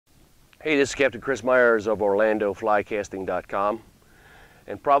Hey, this is Captain Chris Myers of OrlandoFlyCasting.com,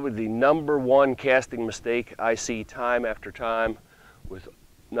 and probably the #1 casting mistake I see time after time with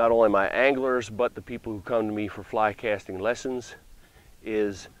not only my anglers but the people who come to me for fly casting lessons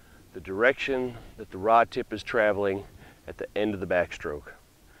is the direction that the rod tip is traveling at the end of the backstroke.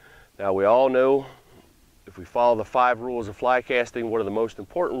 Now, we all know if we follow the 5 rules of fly casting, one of the most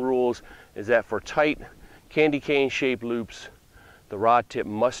important rules is that for tight candy cane shaped loops, the rod tip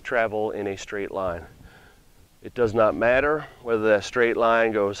must travel in a straight line. It does not matter whether that straight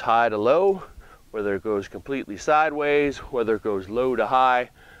line goes high to low, whether it goes completely sideways, whether it goes low to high,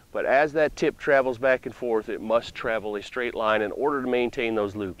 but as that tip travels back and forth, it must travel a straight line in order to maintain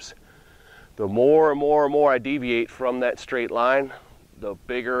those loops. The more and more I deviate from that straight line, the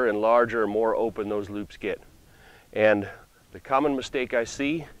bigger and larger and more open those loops get. And the common mistake I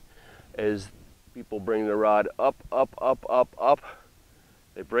see is people bring the rod up.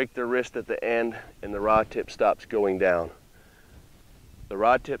 They break their wrist at the end and the rod tip stops going down. The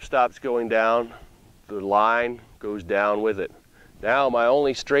rod tip stops going down, the line goes down with it. Now my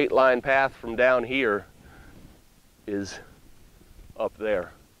only straight line path from down here is up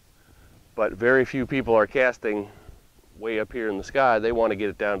there. But very few people are casting way up here in the sky. They want to get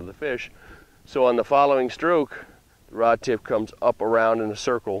it down to the fish. So on the following stroke, the rod tip comes up around in a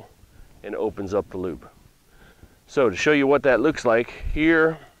circle and opens up the loop. So to show you what that looks like,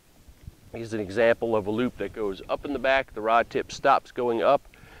 here is an example of a loop that goes up in the back, the rod tip stops going up,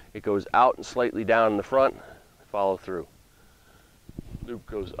 it goes out and slightly down in the front, follow through. Loop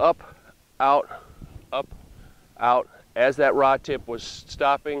goes up, out, out. As that rod tip was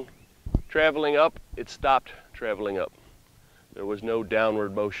stopping, traveling up, it stopped traveling up. There was no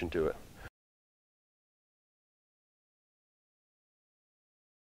downward motion to it.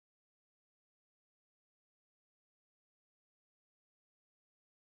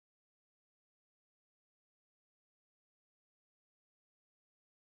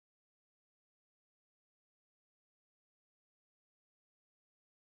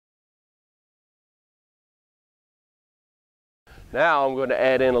 Now I'm going to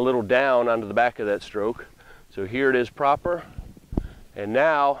add in a little down onto the back of that stroke. So here it is proper, and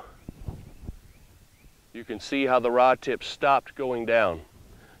now you can see how the rod tip stopped going down.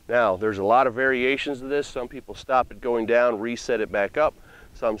 Now there's a lot of variations to this. Some people stop it going down, reset it back up.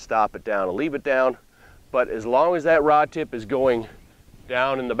 Some stop it down and leave it down. But as long as that rod tip is going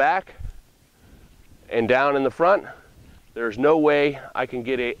down in the back and down in the front, there's no way I can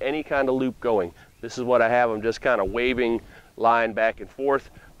get any kind of loop going. This is what I have. I'm just kind of waving line back and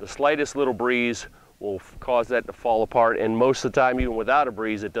forth. The slightest little breeze will cause that to fall apart, and most of the time, even without a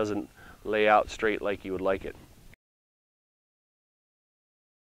breeze, it doesn't lay out straight like you would like it.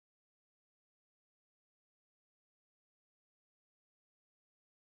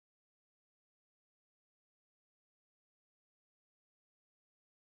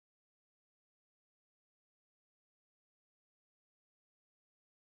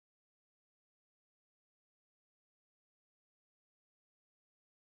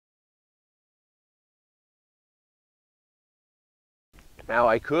 Now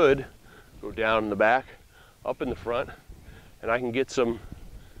I could go down in the back, up in the front, and I can get some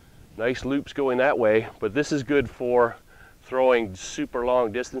nice loops going that way, but this is good for throwing super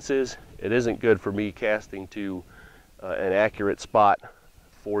long distances. It isn't good for me casting to an accurate spot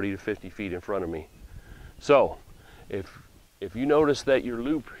 40 to 50 feet in front of me. So if you notice that your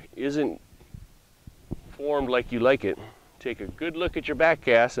loop isn't formed like you like it, take a good look at your back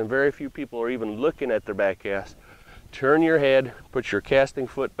cast, and very few people are even looking at their back cast. Turn your head, put your casting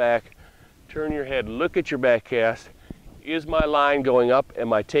foot back, turn your head, look at your back cast. Is my line going up?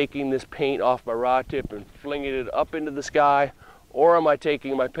 Am I taking this paint off my rod tip and flinging it up into the sky? Or am I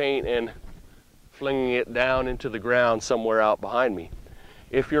taking my paint and flinging it down into the ground somewhere out behind me?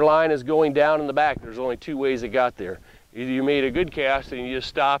 If your line is going down in the back, there's only 2 ways it got there. Either you made a good cast and you just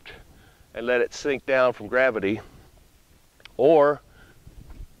stopped and let it sink down from gravity, or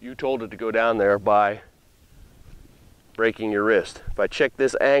you told it to go down there by breaking your wrist. If I check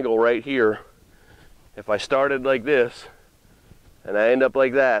this angle right here, if I started like this and I end up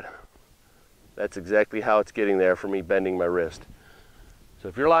like that, that's exactly how it's getting there for me bending my wrist. So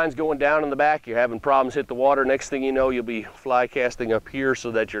if your line's going down in the back, you're having problems hit the water, next thing you know, you'll be fly casting up here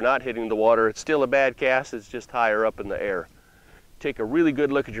so that you're not hitting the water. It's still a bad cast, it's just higher up in the air. Take a really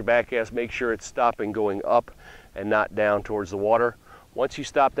good look at your back cast, make sure it's stopping going up and not down towards the water. Once you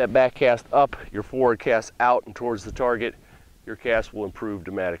stop that back cast up, your forward cast out and towards the target, your cast will improve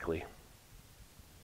dramatically.